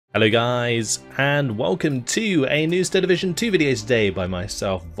Hello guys, and welcome to a new Steel Division 2 video today by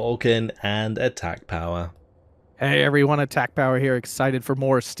myself, Vulcan, and Attack Power. Hey everyone, Attack Power here, excited for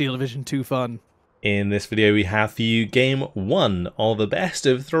more Steel Division 2 fun. In this video we have for you Game 1 of the best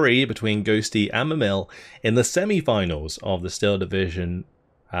of 3 between Ghosty and Mimile in the semi-finals of the Steel Division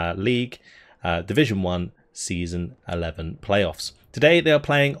League Division 1 Season 11 playoffs. Today they are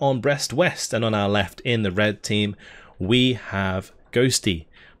playing on Brest West, and on our left in the red team we have Ghosty,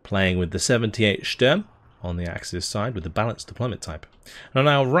 playing with the 78 Sturm on the Axis side with the balanced deployment type. And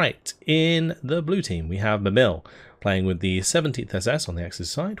on our right in the blue team we have Mimile playing with the 17th SS on the Axis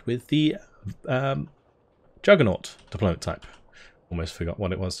side with the Juggernaut deployment type. Almost forgot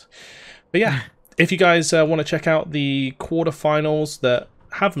what it was. But yeah, if you guys want to check out the quarterfinals that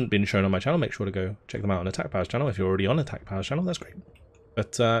haven't been shown on my channel, make sure to go check them out on Attack Power's channel. If you're already on Attack Power's channel, that's great.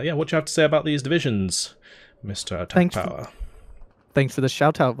 But yeah, what do you have to say about these divisions, Mr. Attack Power? Thanks for the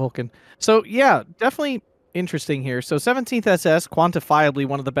shout out, Vulcan. So yeah, definitely interesting here. So 17th SS, quantifiably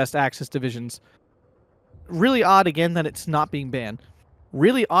one of the best Axis divisions. Really odd again that it's not being banned.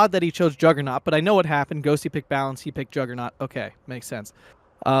 Really odd that he chose Juggernaut, but I know what happened. Ghosty picked Balance, he picked Juggernaut. Okay, makes sense.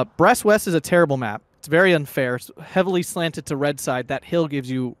 Brest West is a terrible map. It's very unfair. It's heavily slanted to red side. That hill gives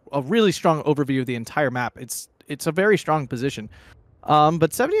you a really strong overview of the entire map. It's a very strong position.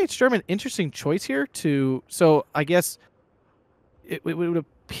 But 78 Sturm, an interesting choice here to... So I guess... It would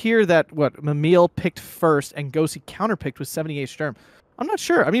appear that Mimile picked first and Ghosty counterpicked with 78 Sturm. I'm not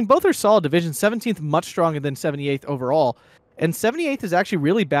sure. I mean, both are solid divisions. 17th much stronger than 78th overall, and 78th is actually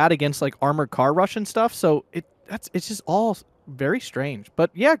really bad against like armored car rush and stuff. So it's just all very strange.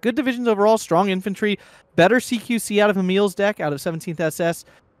 But yeah, good divisions overall. Strong infantry, better CQC out of Mimile's deck, out of 17th SS.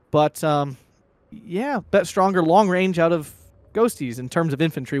 But yeah, stronger long range out of Ghosty's in terms of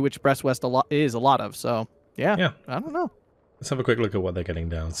infantry, which Brest West is a lot of. So yeah, I don't know. Let's have a quick look at what they're getting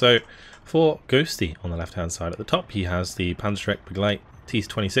down. So, for Ghosty on the left-hand side at the top, he has the Panzerschreck Begleit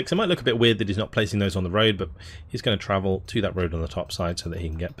T26. It might look a bit weird that he's not placing those on the road, but he's going to travel to that road on the top side so that he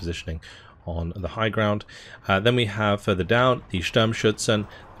can get positioning on the high ground. Then we have further down the Sturmschützen,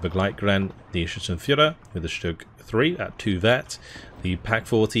 the Begleitgren, the Schützenführer with the Stug 3 at 2 vet, the Pak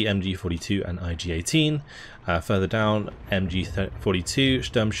 40, MG42 and IG18. Further down, MG42,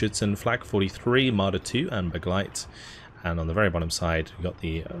 Sturmschützen, Flak 43, Marder 2 and Begleit. And on the very bottom side, we've got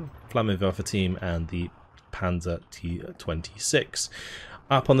the Flammenwerfer team and the Panzer T26.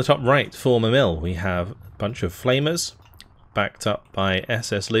 Up on the top right for Mimile, we have a bunch of Flamers, backed up by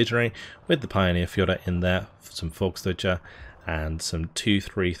SS Legionary, with the Pioneer Führer in there, some Volksdeutsche, and some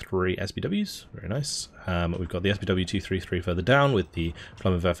 233 SBWs. Very nice. We've got the SBW 233 further down with the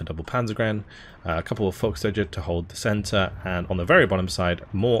Flammenwerfer double Panzergren, a couple of Volksdeutsche to hold the center, and on the very bottom side,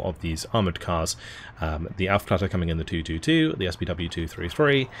 more of these armored cars. The Aufklatter coming in the 222, the SBW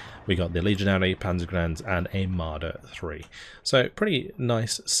 233. We got the Legionary Panzergrens and a Marder 3. So pretty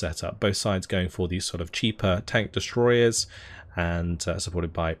nice setup. Both sides going for these sort of cheaper tank destroyers, and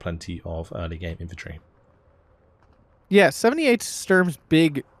supported by plenty of early game infantry. Yeah, 78 Sturm's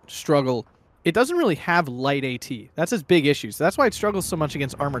big struggle, it doesn't really have light AT. That's its big issue. So that's why it struggles so much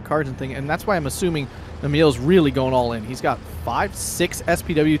against armored cars and things, and that's why I'm assuming Mimile's really going all in. He's got 6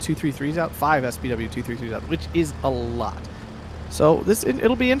 SPW 233s out, 5 SPW 233s out, which is a lot. So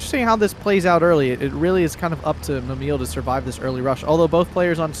it'll be interesting how this plays out early. It really is kind of up to Mimile to survive this early rush, although both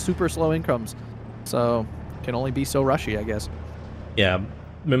players on super slow incomes. So can only be so rushy, I guess. Yeah.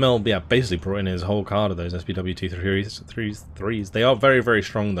 Mimile, basically brought in his whole card of those SPW 233s. They are very, very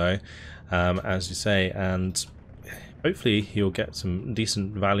strong, though, as you say, and hopefully he'll get some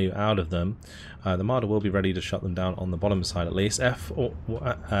decent value out of them. The Marder will be ready to shut them down on the bottom side, at least.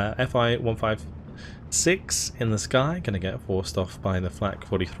 FI-156 in the sky, going to get forced off by the Flak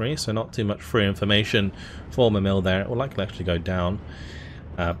 43, so not too much free information for Mimile there. It will likely actually go down.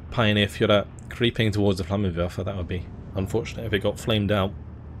 Pioneer Führer creeping towards the Flammenwerfer. That would be unfortunate if it got flamed out.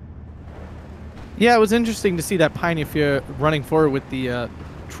 Yeah, it was interesting to see that Pioneer Führer running forward with the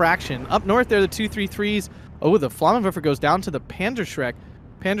traction. Up north there, the 233s. Oh, the Flammenwerfer goes down to the Panzerschreck.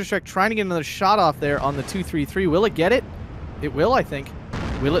 Panzerschreck trying to get another shot off there on the 233. Will it get it? It will, I think.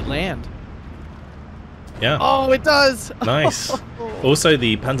 Will it land? Yeah. Oh, it does! Nice. Also,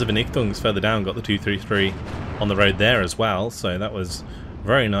 the Panzervernichtungs further down got the 233 on the road there as well, so that was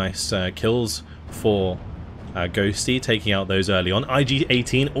very nice kills for Ghosty, taking out those early on.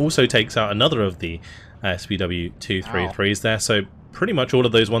 IG18 also takes out another of the SPW 233s there, so pretty much all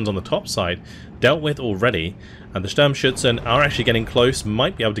of those ones on the top side dealt with already. And the Sturmschützen are actually getting close,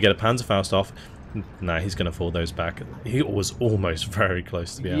 might be able to get a Panzerfaust off. Nah, he's going to fall those back. He was almost very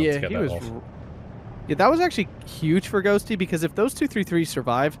close to be able to get that off. Yeah, that was actually huge for Ghosty because if those 233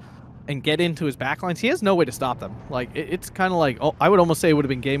 survive and get into his backlines, he has no way to stop them. Like it's kind of like, oh, I would almost say it would have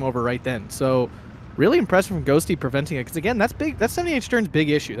been game over right then. So really impressive from Ghosty preventing it because again, that's big. That's 78 Stern's big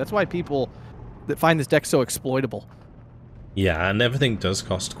issue. That's why people that find this deck so exploitable. Yeah, and everything does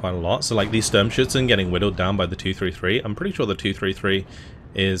cost quite a lot. So like these Sturmschützen getting whittled down by the 233. I'm pretty sure the 233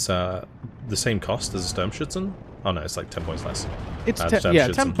 is the same cost as a Sturmschützen. Oh no, it's like 10 points less. It's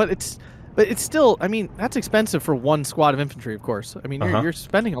 10, but it's still. I mean, that's expensive for one squad of infantry, of course. I mean, you're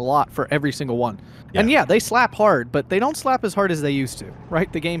spending a lot for every single one. Yeah. And yeah, they slap hard, but they don't slap as hard as they used to,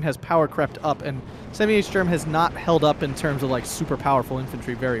 right? The game has power crept up, and 78 Sturm has not held up in terms of like super powerful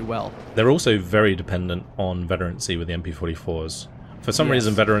infantry very well. They're also very dependent on veterancy with the MP44s. For some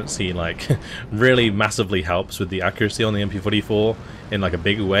reason, veterancy like really massively helps with the accuracy on the MP44 in like a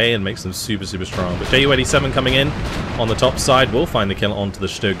big way and makes them super, super strong. But Ju-87 coming in on the top side will find the kill onto the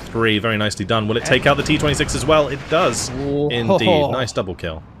Stug 3. Very nicely done. Will it take out the T-26 as well? It does, indeed. Nice double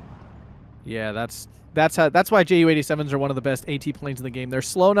kill. Yeah, that's why Ju-87s are one of the best AT planes in the game. They're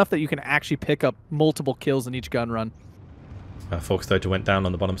slow enough that you can actually pick up multiple kills in each gun run. Volksdeuter went down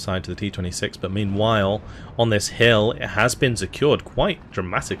on the bottom side to the T-26, but meanwhile, on this hill, it has been secured quite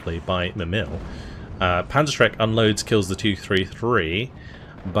dramatically by Mimile. Panzerschreck unloads, kills the 233,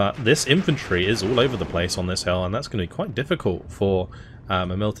 but this infantry is all over the place on this hill, and that's going to be quite difficult for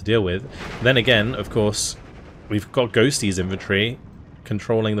Mimile to deal with. Then again, of course, we've got Ghosty's infantry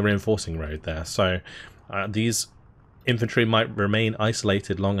controlling the reinforcing road there, so these infantry might remain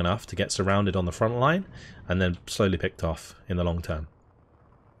isolated long enough to get surrounded on the front line and then slowly picked off in the long term.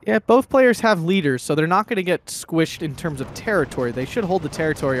 Yeah, both players have leaders, so they're not going to get squished in terms of territory. They should hold the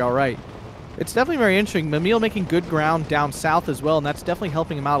territory all right. It's definitely very interesting. Mimile making good ground down south as well, and that's definitely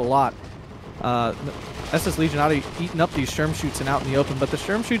helping him out a lot. SS Legionati eating up these Sturmschützen out in the open, but the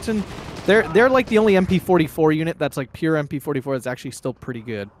Sturmschützen, they're like the only MP44 unit that's like pure MP44 that's actually still pretty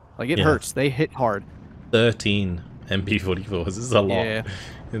good. Like it hurts. They hit hard. 13 MP44s. This is a lot. Yeah.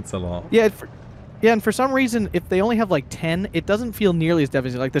 It's a lot. Yeah, and for some reason, if they only have like 10, it doesn't feel nearly as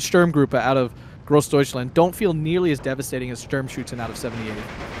devastating. Like the Sturmgruppe out of Großdeutschland don't feel nearly as devastating as Sturmschützen out of 78.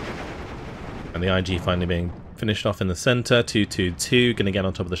 And the IG finally being finished off in the center. 2-2-2, going to get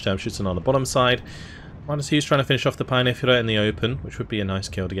on top of the Sturmschützen on the bottom side. Minus Hughes trying to finish off the Pioneer Führer in the open, which would be a nice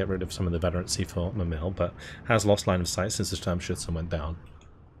kill to get rid of some of the veterancy for Mimile, but has lost line of sight since the Sturmschützen went down.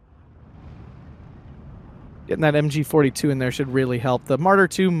 Getting that MG42 in there should really help. The Martyr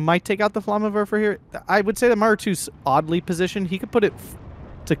 2 might take out the Flammenwerfer here. I would say the Martyr 2's oddly positioned. He could put it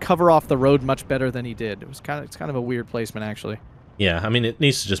to cover off the road much better than he did. It's kind of a weird placement, actually. Yeah, I mean, it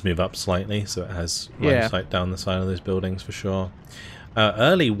needs to just move up slightly so it has line of sight down the side of those buildings for sure.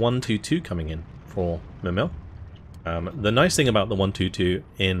 Early 1-2-2 coming in for Mimile. The nice thing about the 1-2-2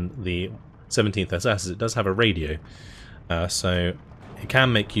 in the 17th SS is it does have a radio. So it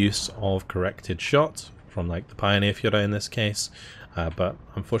can make use of corrected shot from like the Pioneer Führer in this case, but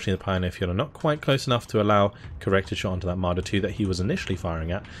unfortunately the Pioneer Führer not quite close enough to allow corrected shot onto that Marder 2 that he was initially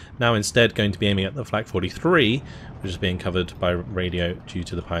firing at. Now instead going to be aiming at the Flak 43, which is being covered by radio due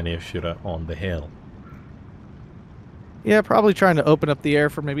to the Pioneer Führer on the hill. Yeah, probably trying to open up the air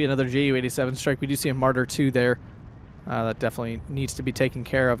for maybe another Ju-87 strike. We do see a Marder 2 there. That definitely needs to be taken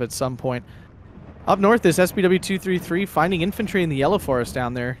care of at some point. Up north is SPW-233 finding infantry in the Yellow Forest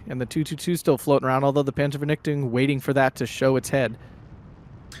down there, and the 222 still floating around, although the Panzervernichtung waiting for that to show its head.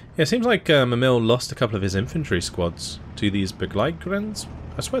 Yeah, it seems like Mimile lost a couple of his infantry squads to these Begleitgrens.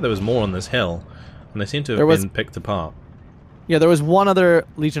 I swear there was more on this hill, and they seem to have been picked apart. Yeah, there was one other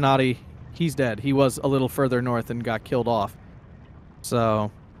Legionati. He's dead. He was a little further north and got killed off.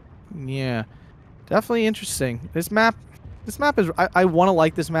 So, yeah, definitely interesting. This map is... I want to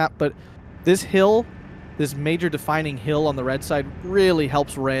like this map, but this hill, this major defining hill on the red side, really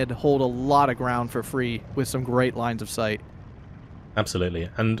helps red hold a lot of ground for free with some great lines of sight. Absolutely.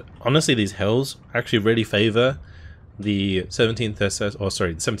 And honestly, these hills actually really favor the 17th SS, or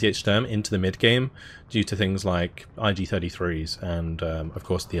sorry, the 78 Sturm into the mid game due to things like IG-33s and, of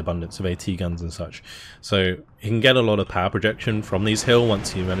course, the abundance of AT guns and such. So you can get a lot of power projection from these hills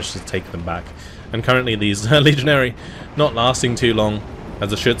once you manage to take them back. And currently these Legionary not lasting too long as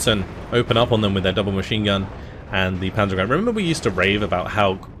the Schützen open up on them with their double machine gun and the Panzergrenadier. Remember we used to rave about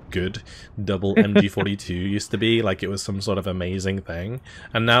how good double MG42 used to be, like it was some sort of amazing thing,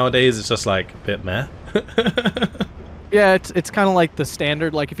 and nowadays it's just like a bit meh. Yeah, it's kind of like the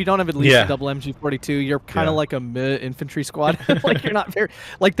standard, like if you don't have at least a double MG42, you're kind of like a meh infantry squad. Like you're not very,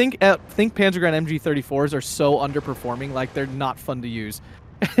 like think Panzergrenadier MG34s are so underperforming, like they're not fun to use.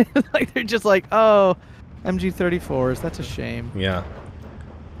 Like they're just like, oh, MG34s, that's a shame. Yeah.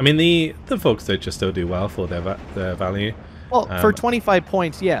 I mean, the Volksdeutsche still do well for their value. Well, for 25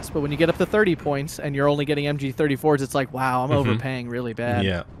 points, yes, but when you get up to 30 points and you're only getting MG34s, it's like, wow, I'm overpaying really bad.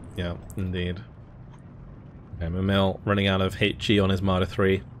 Yeah, yeah, indeed. Okay, Mimile running out of HE on his Marder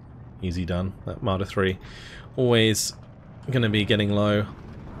 3. Easy done. That Marder 3 always going to be getting low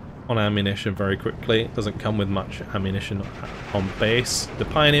on ammunition very quickly. It doesn't come with much ammunition on base. The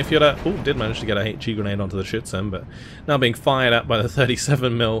Pioneer Führer did manage to get a HE grenade onto the Schützen, but now being fired at by the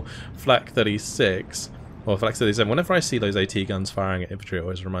 37mm Flak 36. Or Flak 37. Whenever I see those AT guns firing at infantry, it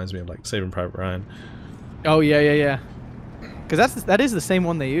always reminds me of like Saving Private Ryan. Oh yeah. Because that is the same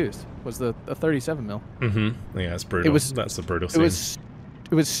one they used. Was the 37mm. Yeah, it's brutal. That's the brutal scene.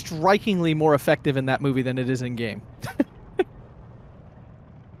 It was strikingly more effective in that movie than it is in game.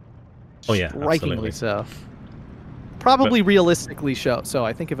 Oh yeah, strikingly absolutely. so. Probably realistically so.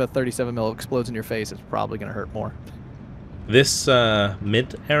 I think if a 37mm explodes in your face, it's probably going to hurt more. This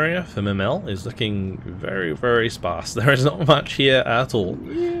mid area for Mimile is looking very, very sparse. There is not much here at all.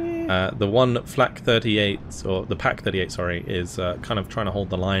 Yeah. The one Flak 38, or the Pack 38, sorry, is kind of trying to hold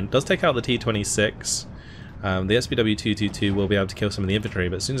the line. Does take out the T-26. The SPW-222 will be able to kill some of the infantry,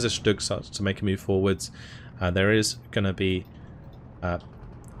 but as soon as the Stug starts to make a move forwards, there is going to be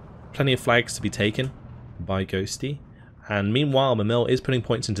plenty of flags to be taken by Ghosty. And meanwhile, Mimile is putting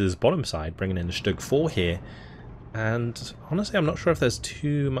points into this bottom side, bringing in the Stug 4 here. And honestly, I'm not sure if there's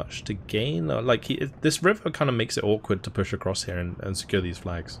too much to gain. Like, this river kind of makes it awkward to push across here and secure these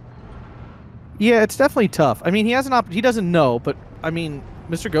flags. Yeah, it's definitely tough. I mean, he has he doesn't know, but I mean,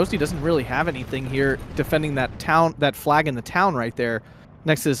 Mr. Ghosty doesn't really have anything here defending that flag in the town right there,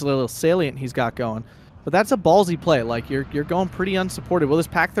 next to this little salient he's got going. But that's a ballsy play. Like, you're going pretty unsupported. Will this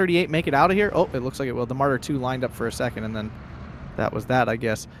Pack 38 make it out of here? Oh, it looks like it will. The Martyr 2 lined up for a second, and then that was that, I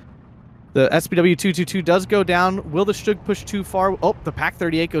guess. The SPW-222 does go down. Will the Stug push too far? Oh, the Pack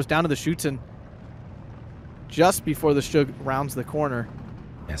 38 goes down to the Schützen just before the Stug rounds the corner.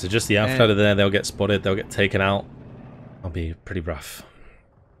 Yeah, so just the outflatter there, they'll get spotted, they'll get taken out. That'll be pretty rough.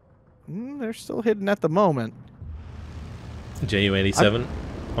 They're still hidden at the moment. JU-87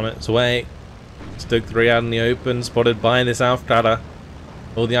 on its way. Stug 3 out in the open, spotted by this outflatter.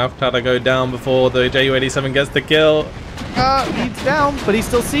 Will the outflatter go down before the JU-87 gets the kill? He's down, but he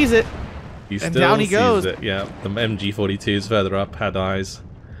still sees it. And down he goes. It. Yeah, the MG42 is further up, had eyes.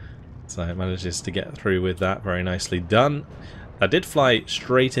 So it manages to get through with that. Very nicely done. I did fly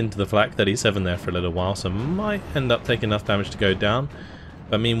straight into the Flak 37 there for a little while, so might end up taking enough damage to go down.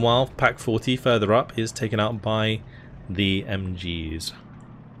 But meanwhile, Pack 40 further up is taken out by the MGs.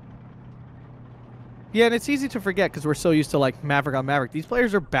 Yeah, and it's easy to forget because we're so used to like Maverick on Maverick. These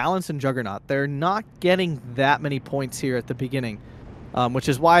players are balanced in Juggernaut. They're not getting that many points here at the beginning, which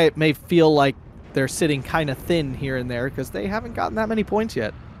is why it may feel like they're sitting kind of thin here and there because they haven't gotten that many points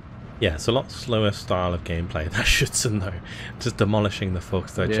yet. Yeah, it's a lot slower style of gameplay. That Schützen, though, just demolishing the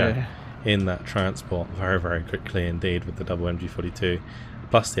Volksdeutsche in that transport very, very quickly indeed with the double MG42.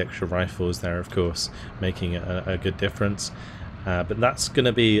 Plus the extra rifles there, of course, making a good difference. But that's going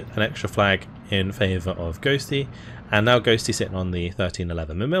to be an extra flag in favour of Ghosty. And now Ghosty sitting on the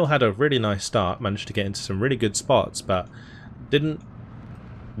 1311. Mimile had a really nice start, managed to get into some really good spots, but didn't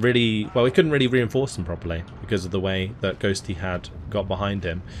really, well, he couldn't really reinforce them properly because of the way that Ghosty had got behind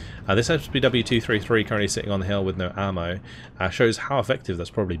him. This SPW-233 currently sitting on the hill with no ammo shows how effective that's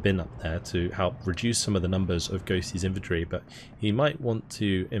probably been up there to help reduce some of the numbers of Ghosty's infantry, but he might want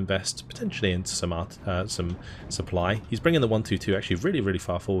to invest potentially into some supply. He's bringing the 122 actually really, really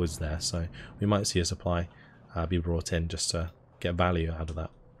far forwards there, so we might see a supply be brought in just to get value out of that.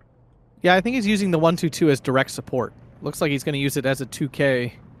 Yeah, I think he's using the 122 as direct support. Looks like he's going to use it as a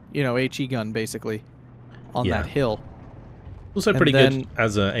 2K, you know, HE gun basically on that hill. Also pretty good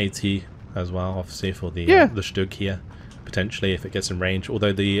as a AT as well, obviously, for the Stug here, potentially, if it gets in range.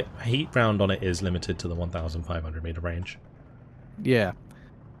 Although the heat round on it is limited to the 1,500 meter range. Yeah.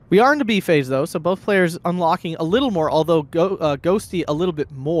 We are in the B phase, though, so both players unlocking a little more, although Ghosty a little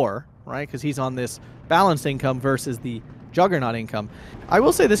bit more, right? Because he's on this balanced income versus the Juggernaut income. I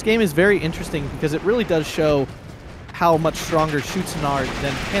will say this game is very interesting because it really does show how much stronger Schützen are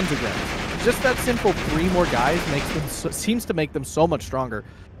than Panzergrenadiers. Just that simple 3 more guys seems to make them so much stronger.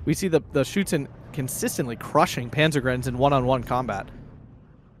 We see the Schützen consistently crushing Panzergrenadiers in one-on-one combat.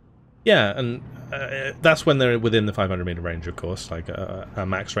 Yeah, and that's when they're within the 500 meter range, of course. Like a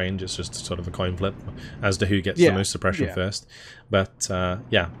max range, it's just sort of a coin flip as to who gets the most suppression first. But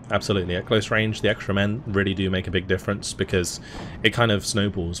yeah, absolutely. At close range, the extra men really do make a big difference because it kind of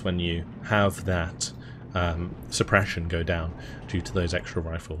snowballs when you have that suppression go down due to those extra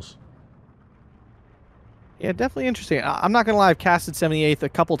rifles. Yeah, definitely interesting. I'm not going to lie, I've casted 78th a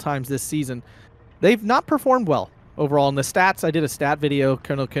couple times this season. They've not performed well overall in the stats. I did a stat video.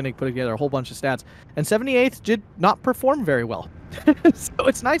 Colonel Koenig put together a whole bunch of stats, and 78th did not perform very well. So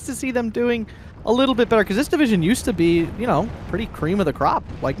it's nice to see them doing a little bit better, because this division used to be, you know, pretty cream of the crop.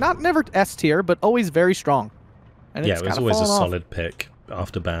 Like, not never S tier, but always very strong. And Yeah, it was always a off. solid pick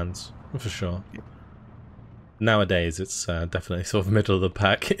after bans, for sure. Nowadays, it's definitely sort of middle of the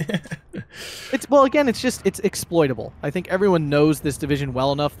pack. Well, again, it's exploitable. I think everyone knows this division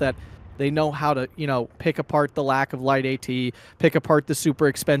well enough that they know how to, you know, pick apart the lack of light AT, pick apart the super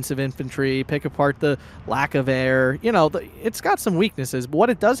expensive infantry, pick apart the lack of air. You know, it's got some weaknesses, but what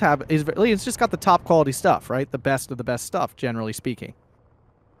it does have is really, it's just got the top quality stuff, right? The best of the best stuff, generally speaking.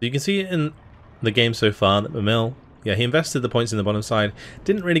 You can see in the game so far that Mimile, yeah, he invested the points in the bottom side,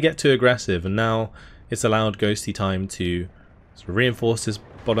 didn't really get too aggressive, and now it's allowed Ghosty time to sort of reinforce his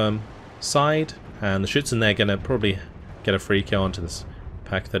bottom side, and the Schützen there going to probably get a free kill onto this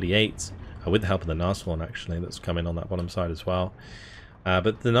Pack 38, with the help of the last one actually that's coming on that bottom side as well.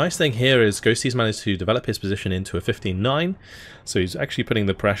 But the nice thing here is Ghosty's managed to develop his position into a 15-9, so he's actually putting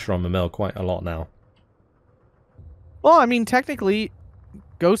the pressure on Mimile quite a lot now. Well, I mean, technically,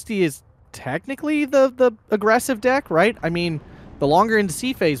 Ghosty is technically the aggressive deck, right? I mean, the longer into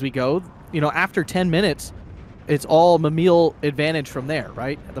C phase we go, you know, after 10 minutes, it's all Mimile advantage from there,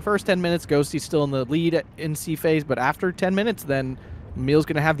 right? The first 10 minutes, Ghosty's still in the lead in C phase, but after 10 minutes, then Mimile's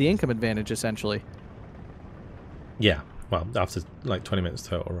going to have the income advantage, essentially. Yeah, well, after like 20 minutes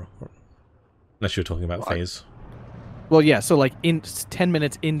total, unless you're talking about phase. Well, yeah, so like in 10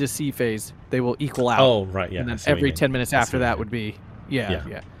 minutes into C phase, they will equal out. Oh, right, yeah. And then every 10 minutes after that would be,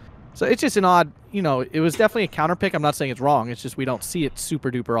 yeah. So it's just an odd, you know, it was definitely a counter pick. I'm not saying it's wrong. It's just we don't see it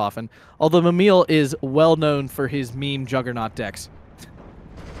super duper often. Although Mimile is well known for his meme juggernaut decks.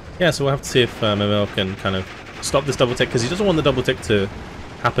 Yeah, so we'll have to see if Mimile can kind of stop this double tick, because he doesn't want the double tick to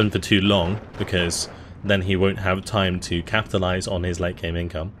happen for too long, because then he won't have time to capitalize on his late game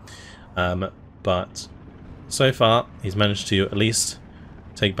income. But so far, he's managed to at least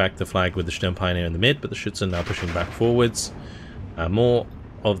take back the flag with the Sturm Pioneer in the mid, but the Schützen now pushing back forwards. More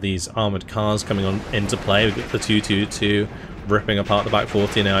of these armoured cars coming on into play. We've got the 222 ripping apart the back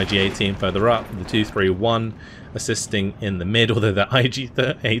 40 and the IG-18 further up. The 231 assisting in the mid, although the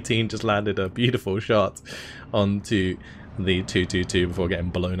IG-18 just landed a beautiful shot onto the 222 before getting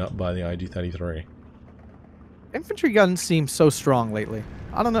blown up by the IG-33. Infantry guns seem so strong lately.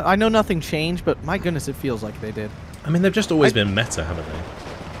 I don't know. I know nothing changed, but my goodness, it feels like they did. I mean, they've just always been meta, haven't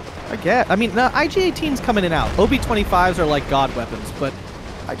they? I get. I mean, the IG-18s come in and out. OB-25s are like god weapons, but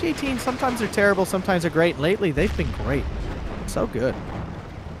IG-18s sometimes they're terrible, sometimes they're great. Lately, they've been great. So good.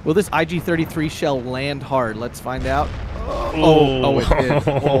 Will this IG-33 shell land hard? Let's find out. Oh, it did.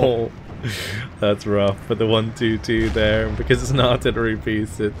 Oh. That's rough. But the 122 there, because it's an artillery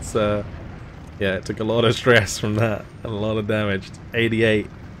piece, it's yeah, it took a lot of stress from that and a lot of damage. 88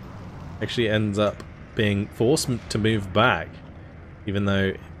 actually ends up being forced to move back, even though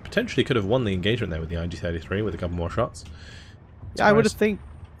it potentially could have won the engagement there with the IG-33 with a couple more shots. Yeah, I would have think.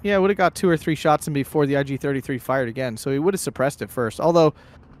 Yeah, would have got 2 or 3 shots in before the IG-33 fired again, so he would have suppressed it first. Although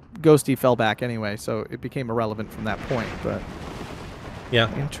Ghosty fell back anyway, so it became irrelevant from that point. But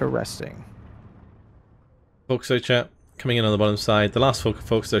yeah, interesting. Volksdeutsche coming in on the bottom side. The last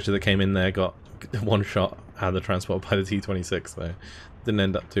Volksdeutsche that came in there got one shot out of the transport by the T-26, so didn't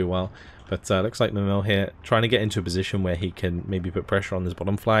end up too well. But looks like Mimile here trying to get into a position where he can maybe put pressure on this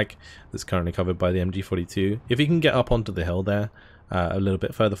bottom flag that's currently covered by the MG42. If he can get up onto the hill there, a little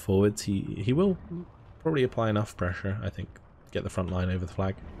bit further forwards, he will probably apply enough pressure, I think, get the front line over the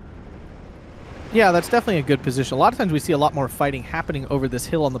flag. Yeah, that's definitely a good position. A lot of times we see a lot more fighting happening over this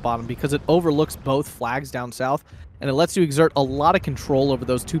hill on the bottom because it overlooks both flags down south, and it lets you exert a lot of control over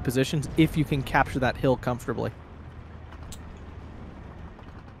those 2 positions if you can capture that hill comfortably.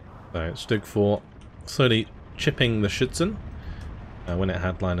 So Stug 4 slowly chipping the Schützen when it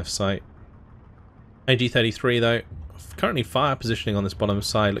had line of sight. IG-33 though, currently fire positioning on this bottom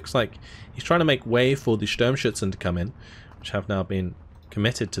side. Looks like he's trying to make way for the Sturmschützen to come in, which have now been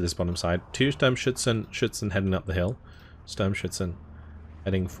committed to this bottom side. 2 Sturmschützen heading up the hill. Sturmschützen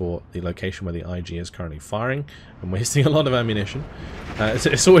heading for the location where the IG is currently firing and wasting a lot of ammunition.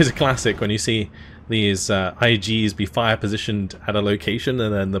 It's always a classic when you see these IGs be fire positioned at a location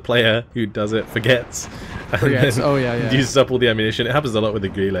and then the player who does it forgets. And oh yeah. Uses up all the ammunition. It happens a lot with the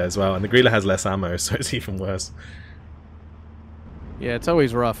Grille as well, and the Grille has less ammo, so it's even worse. Yeah, it's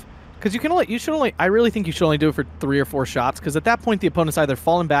always rough. Because I really think you should only do it for 3 or 4 shots, because at that point the opponent's either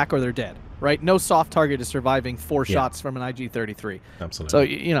falling back or they're dead, right? No soft target is surviving 4 shots from an IG-33. Absolutely. So,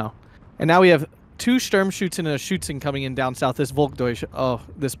 you know, and now we have 2 Sturmschützen and a Schützen coming in down south. This Volkdeutsch, oh,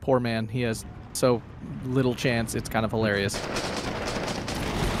 this poor man. He has so little chance. It's kind of hilarious.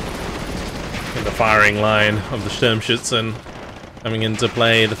 In the firing line of the Sturmschützen coming into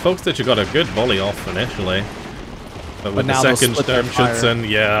play. The Volksdeutsch got a good volley off initially. But with the second Sturmschützen,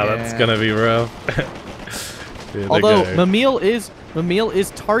 yeah, that's going to be rough. Although Mimile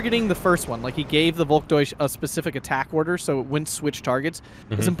is targeting the first one. Like, he gave the Volkdeutsch a specific attack order, so it wouldn't switch targets.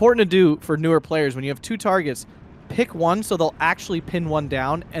 It's important to do for newer players. When you have 2 targets, pick one so they'll actually pin one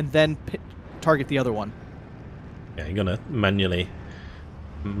down and then target the other one. Yeah, you're going to manually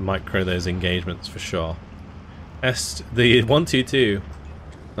micro those engagements for sure. The 1-2-2,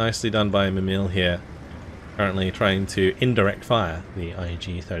 nicely done by Mimile here. Currently trying to indirect fire the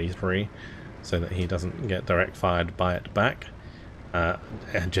IG-33 so that he doesn't get direct fired by it back.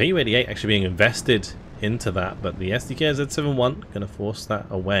 And Ju-88 actually being invested into that, but the SDK-Z71 going to force that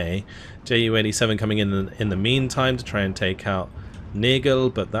away. Ju-87 coming in the meantime to try and take out Nigel,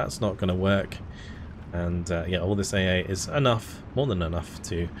 but that's not going to work. And yeah, all this AA is enough, more than enough,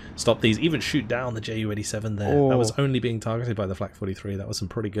 to stop these. Even shoot down the Ju-87 there. That was only being targeted by the Flak 43. That was some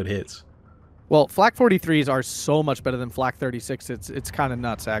pretty good hits. Well, Flak 43s are so much better than Flak 36. It's kind of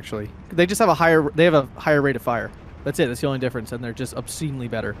nuts, actually. They just have a higher rate of fire. That's it. That's the only difference, and they're just obscenely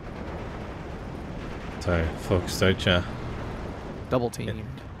better. So Volksdeutsche double teamed,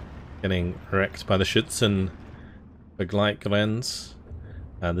 getting wrecked by the Schützen Begleitgrens.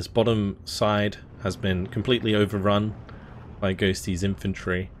 This bottom side has been completely overrun by Ghosty's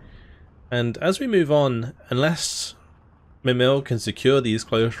infantry, and as we move on, unless Mimile can secure these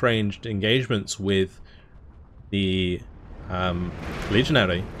close-ranged engagements with the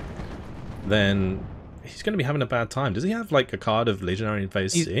Legionary, then he's going to be having a bad time. Does he have like a card of Legionary in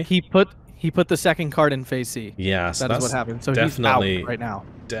Phase C? He put the second card in Phase C. Yeah, so that's what happened. So definitely, he's out right now.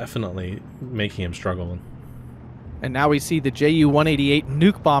 Definitely making him struggle. And now we see the Ju-188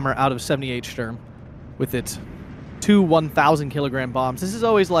 nuke bomber out of 78 Sturm with its 2 1,000-kilogram bombs. This is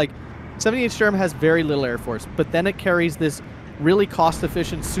always like 78 Sturm has very little air force, but then it carries this really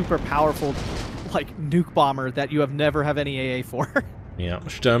cost-efficient, super powerful, like, nuke bomber that you have never have any AA for. Yeah,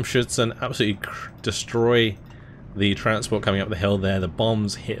 Sturmschützen absolutely destroy the transport coming up the hill there. The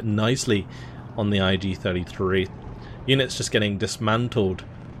bombs hit nicely on the IG-33. Units just getting dismantled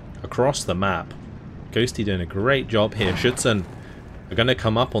across the map. Ghosty doing a great job here. Schützen are going to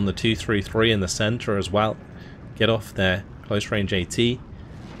come up on the 233 in the center as well. Get off their close-range AT.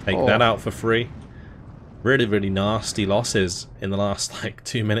 Take that out for free. Really, really nasty losses in the last like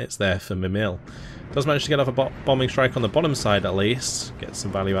 2 minutes there for Mimile. Does manage to get off a bombing strike on the bottom side at least. Get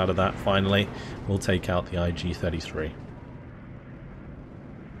some value out of that finally. We'll take out the IG-33.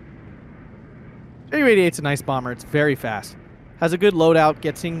 Ju-88's a nice bomber. It's very fast. Has a good loadout.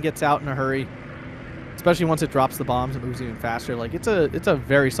 Gets in, gets out in a hurry. Especially once it drops the bombs, it moves even faster. Like it's a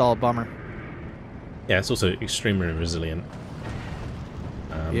very solid bomber. Yeah, it's also extremely resilient.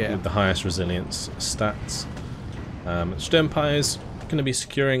 With the highest resilience stats. Sturmpire's going to be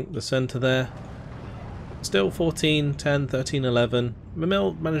securing the center there. Still 14, 10, 13, 11.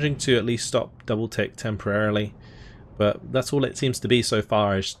 Mimile managing to at least stop double tick temporarily, but that's all it seems to be so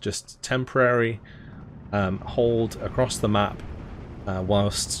far, is just temporary hold across the map,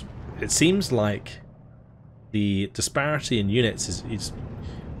 whilst it seems like the disparity in units is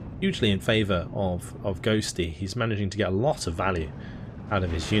hugely in favour of Ghosty. He's managing to get a lot of value out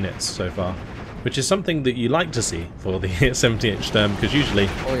of his units so far, which is something that you like to see for the 70-inch Sturm, because usually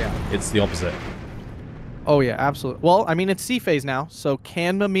it's the opposite. Oh yeah, absolutely. Well, I mean, it's C phase now, so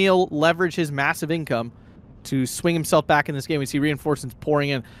can Mimile leverage his massive income to swing himself back in this game? We see reinforcements pouring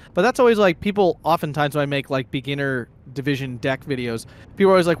in, but that's always like, people oftentimes when I make like beginner division deck videos,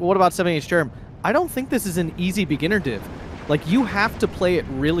 people are always like, well, what about 70-inch Sturm? I don't think this is an easy beginner div. Like, you have to play it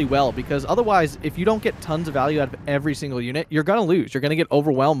really well, because otherwise, if you don't get tons of value out of every single unit, you're going to lose. You're going to get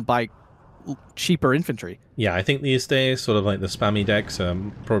overwhelmed by cheaper infantry. Yeah, I think these days, sort of like the spammy decks are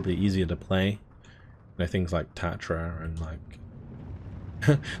probably easier to play. You know, things like Tatra and like...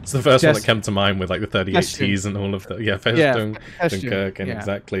 it's the first one that came to mind with like the 38Ts and all of the... Yeah, Festung, Dunkirk, and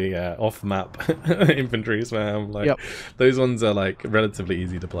exactly, off-map infantry spam. Like, those ones are like relatively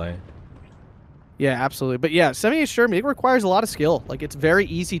easy to play. Yeah, absolutely. But yeah, 78 Sturm, it requires a lot of skill. Like, it's very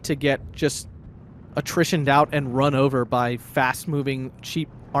easy to get just attritioned out and run over by fast-moving, cheap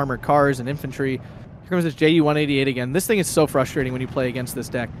armored cars and infantry. Here comes this Ju-188 again. This thing is so frustrating when you play against this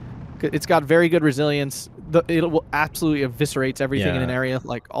deck. It's got very good resilience. It will absolutely eviscerates everything in an area.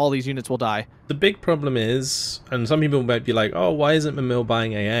 Like, all these units will die. The big problem is, and some people might be like, oh, why isn't Mimile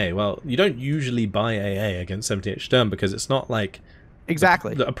buying AA? Well, you don't usually buy AA against 78 Sturm because it's not like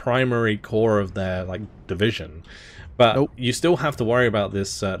Exactly. A primary core of their like division. But Nope. you still have to worry about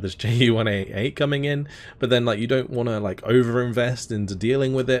this this JU-188 coming in, but then like you don't want to like overinvest into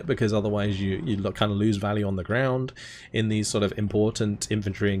dealing with it, because otherwise you kind of lose value on the ground in these sort of important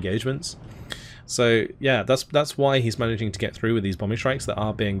infantry engagements. So yeah, that's why he's managing to get through with these bombing strikes that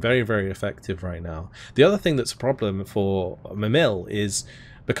are being very, very effective right now. The other thing that's a problem for Mimile is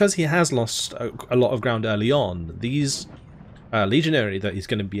because he has lost a lot of ground early on, these legionary that he's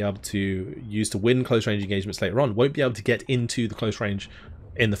going to be able to use to win close range engagements later on won't be able to get into the close range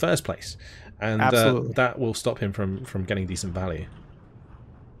in the first place, and that will stop him from getting decent value.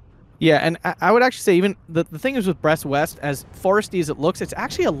 Yeah, and I would actually say even the thing is with Brest West, as foresty as it looks, it's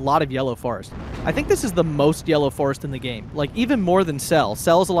actually a lot of yellow forest. I think this is the most yellow forest in the game, like even more than Cell.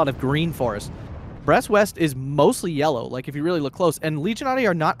 Cell is a lot of green forest. Brest West is mostly yellow, like if you really look close, and Legionati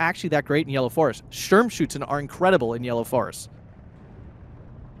are not actually that great in yellow forest. Sturm shoots are incredible in yellow forest.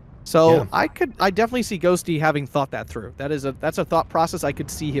 So yeah. I definitely see Ghosty having thought that through. That's a thought process I could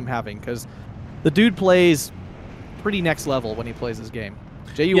see him having, because the dude plays pretty next level when he plays his game.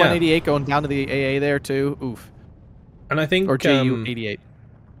 JU-188 going down to the AA there too. Oof. And I think or JU-88.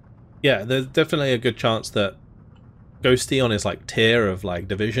 Yeah, there's definitely a good chance that Ghosty on his like tier of like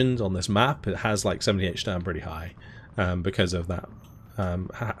divisions on this map, it has like 78 Sturm pretty high, because of that.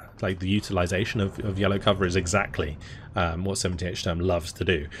 Like the utilization of yellow cover is exactly what 78 Sturm loves to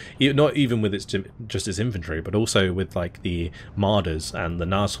do. Not even with just its infantry, but also with like the Marders and the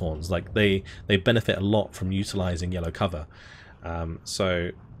Nashorns. Like they benefit a lot from utilizing yellow cover. So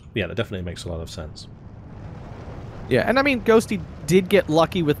yeah, that definitely makes a lot of sense. Yeah, and I mean, Ghosty did get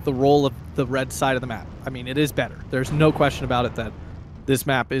lucky with the role of the red side of the map. I mean, it is better. There's no question about it that this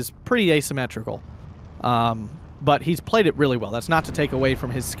map is pretty asymmetrical. But he's played it really well. That's not to take away from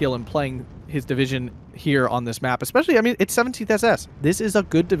his skill in playing his division here on this map. Especially, I mean, it's 17th SS. This is a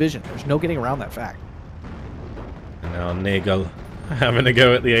good division. There's no getting around that fact. And now Nagel having a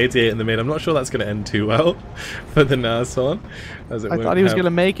go at the 88 in the mid. I'm not sure that's going to end too well for the Nashorn. I thought he was going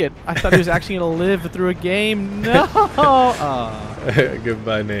to make it. I thought he was actually going to live through a game. No!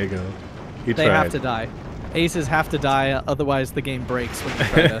 Goodbye, Nagel. They have to die. Aces have to die, otherwise the game breaks when you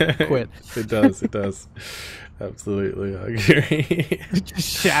try to quit. It does, it does. Absolutely, I agree. It just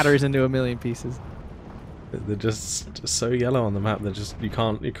shatters into a million pieces. They're just so yellow on the map. They're just you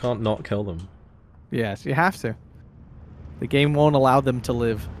can't not kill them. Yes, you have to. The game won't allow them to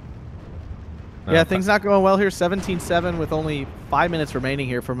live. Yeah, things not going well here. 17-7 with only 5 minutes remaining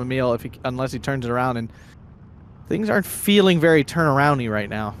here for Mimile, unless he turns it around, and things aren't feeling very turnaroundy right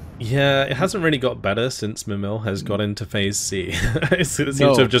now. Yeah, it hasn't really got better since Mimile has got into Phase C. It seems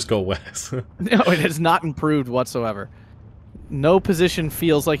to have just got worse. No, it has not improved whatsoever. No position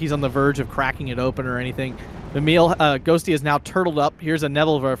feels like he's on the verge of cracking it open or anything. Mimile, Ghosty is now turtled up. Here's a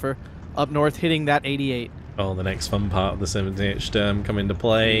Nebelwerfer up north hitting that 88. Oh, the next fun part of the 78 Sturm come into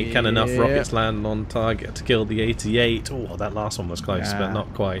play. Yeah. Can enough rockets land on target to kill the 88? Oh, that last one was close, but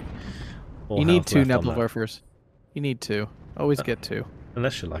not quite. You need 2 Nebelwerfers. You need 2. Always get 2.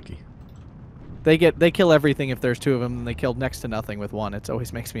 Unless you're lucky. They kill everything if there's 2 of them, and they killed next to nothing with 1. It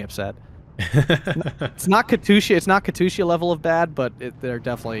always makes me upset. It's not Katusha. It's not Katusha level of bad, but they're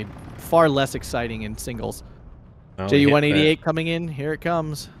definitely far less exciting in singles. Oh, JU-188 coming in. Here it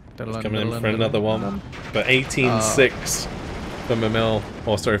comes. It's coming in for another one. But 18-6 for Mimile,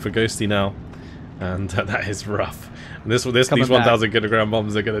 or sorry, for Ghosty now, and that is rough. And these 1,000 kilogram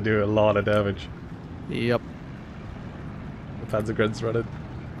bombs are going to do a lot of damage. Yep. The Panzergren's running.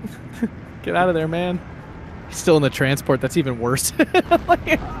 Get out of there, man. He's still in the transport. That's even worse.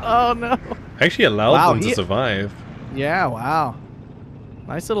 Like, oh no. Actually allowed them to survive. Yeah, wow.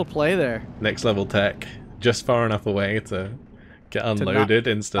 Nice little play there. Next level tech. Just far enough away to get unloaded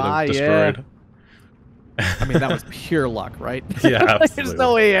instead of destroyed. Yeah. I mean, that was pure luck, right? Yeah, absolutely. There's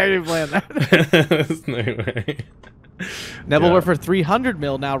no way I didn't plan that. There's no way. Nebelwerfer 300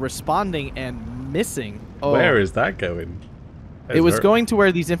 mil now responding and missing. Oh. Where is that going? It was going to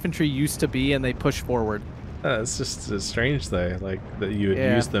where these infantry used to be, and they pushed forward. It's just strange, though, like that you would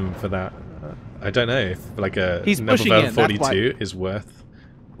use them for that. I don't know if like a Nebelwerfer 42 is worth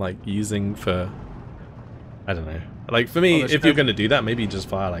like using for. I don't know. Like for me, if you're going to do that, maybe just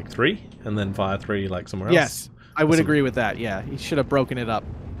fire like 3 and then fire 3 like somewhere else. Yes, I would agree with that. Yeah, he should have broken it up.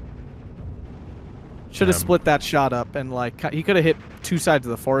 Should have split that shot up, and like he could have hit 2 sides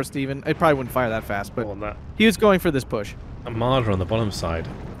of the forest even. It probably wouldn't fire that fast, but he was going for this push. A Marder on the bottom side,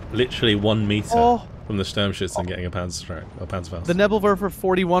 literally 1 meter from the Sturmschützen and getting a Panzerfaust. The Nebelwerfer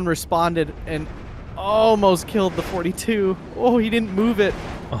 41 responded and almost killed the 42. Oh, he didn't move it.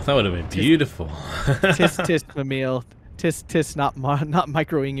 Oh, that would have been beautiful. Tisk tisk, Mimile. Tis not not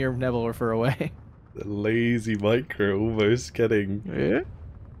microing your Nebula for away. The lazy micro almost getting Yeah.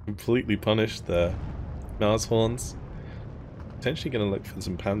 completely punished there. Nashorns. Potentially going to look for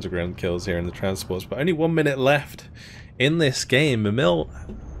some Panzergrenade kills here in the transports, but only 1 minute left in this game. Mimile,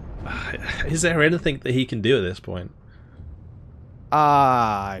 is there anything that he can do at this point?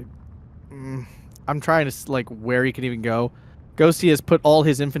 I'm trying to like where he can even go. Ghosty has put all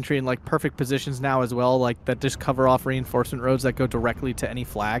his infantry in like perfect positions now as well, like that just cover off reinforcement roads that go directly to any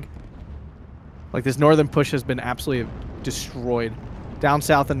flag. Like this northern push has been absolutely destroyed. Down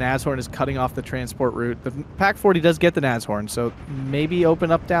south, the Nashorn is cutting off the transport route. The Pack 40 does get the Nashorn, so maybe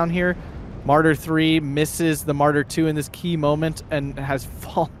open up down here. Martyr 3 misses the Martyr 2 in this key moment and has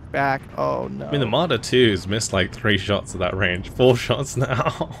fallen back. Oh no. I mean, the Martyr 2's missed like 3 shots at that range. 4 shots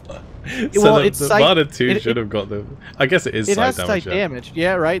now. So well, the Martyr 2 should have got the... I guess it is it sight has damage. Sight damage.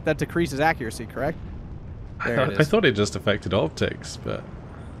 Yeah, right? That decreases accuracy, correct? I thought it just affected optics, but...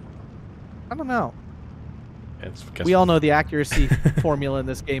 I don't know. Yeah, we all know the accuracy formula in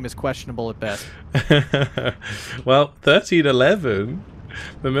this game is questionable at best. Well, 13-11.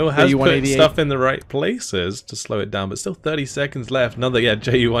 Mimile has put JU-188 stuff in the right places to slow it down, but still 30 seconds left. Another, yeah,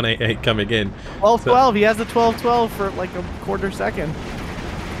 JU-188 coming in. 12-12. He has the 12-12 for like a quarter second.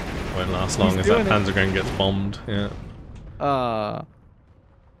 Won't last long as that Panzergrenade gets bombed. Yeah.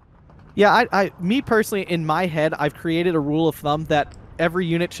 Yeah, me personally, in my head, I've created a rule of thumb that every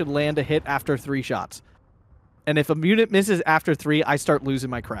unit should land a hit after 3 shots. And if a unit misses after 3, I start losing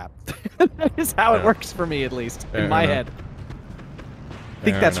my crap. That is how it works for me, at least, in my head. I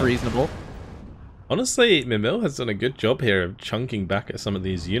think that's reasonable. Honestly, Mimile has done a good job here of chunking back at some of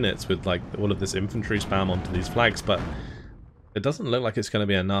these units with like all of this infantry spam onto these flags, but it doesn't look like it's going to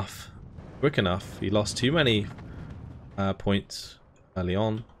be enough, quick enough. He lost too many points early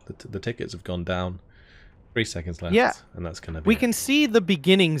on. The tickets have gone down. 3 seconds left, yeah, and that's going to be We can see the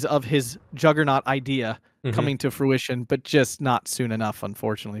beginnings of his Juggernaut idea coming to fruition, but just not soon enough,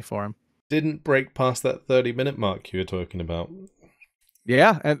 unfortunately, for him. Didn't break past that 30-minute mark you were talking about.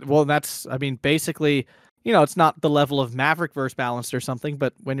 Yeah, and well, that's, I mean, basically, you know, it's not the level of Maverick versus Balanced or something,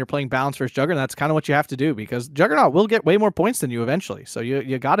 but when you're playing Balanced versus Juggernaut, that's kind of what you have to do, because Juggernaut will get way more points than you eventually, so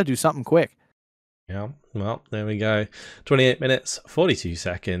you got to do something quick. Yeah, well, there we go. 28 minutes, 42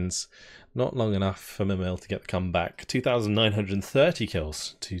 seconds. Not long enough for Mimile to get the comeback. 2,930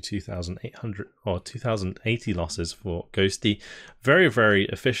 kills to 2,800 or 2,080 losses for Ghosty. Very, very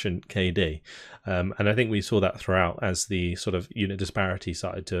efficient KD. And I think we saw that throughout as the sort of unit disparity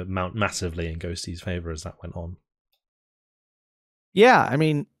started to mount massively in Ghosty's favor as that went on. Yeah, I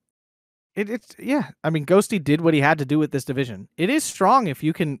mean, I mean, Ghosty did what he had to do with this division. It is strong if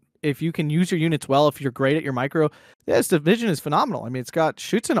you can use your units well, if you're great at your micro. Yeah, this division is phenomenal. I mean, it's got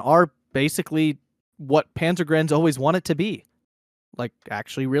shoots and are basically what Panzergrenades always want it to be. Like,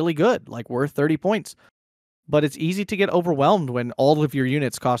 actually really good, like worth 30 points. But it's easy to get overwhelmed when all of your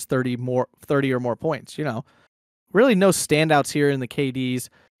units cost 30 or more points, you know. Really no standouts here in the KDs.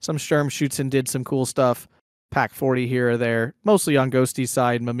 Some Sturm shoots and did some cool stuff. Pack 40 here or there. Mostly on Ghosty's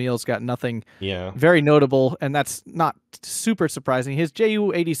side. Mimile's got nothing very notable, and that's not super surprising. His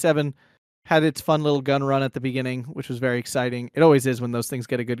JU-87 had its fun little gun run at the beginning, which was very exciting. It always is when those things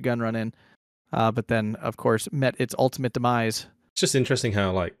get a good gun run in. But then, of course, met its ultimate demise. It's just interesting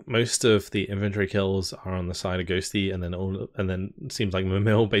how like most of the infantry kills are on the side of Ghosty, and then it seems like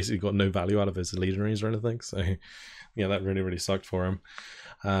Mimile basically got no value out of his legionaries or anything. So yeah, that really sucked for him.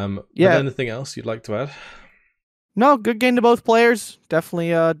 Yeah. Anything else you'd like to add? No, good game to both players.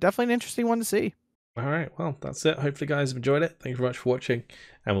 Definitely an interesting one to see. All right, well, that's it. Hopefully, guys have enjoyed it. Thank you very much for watching,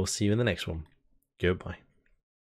 and we'll see you in the next one. Goodbye.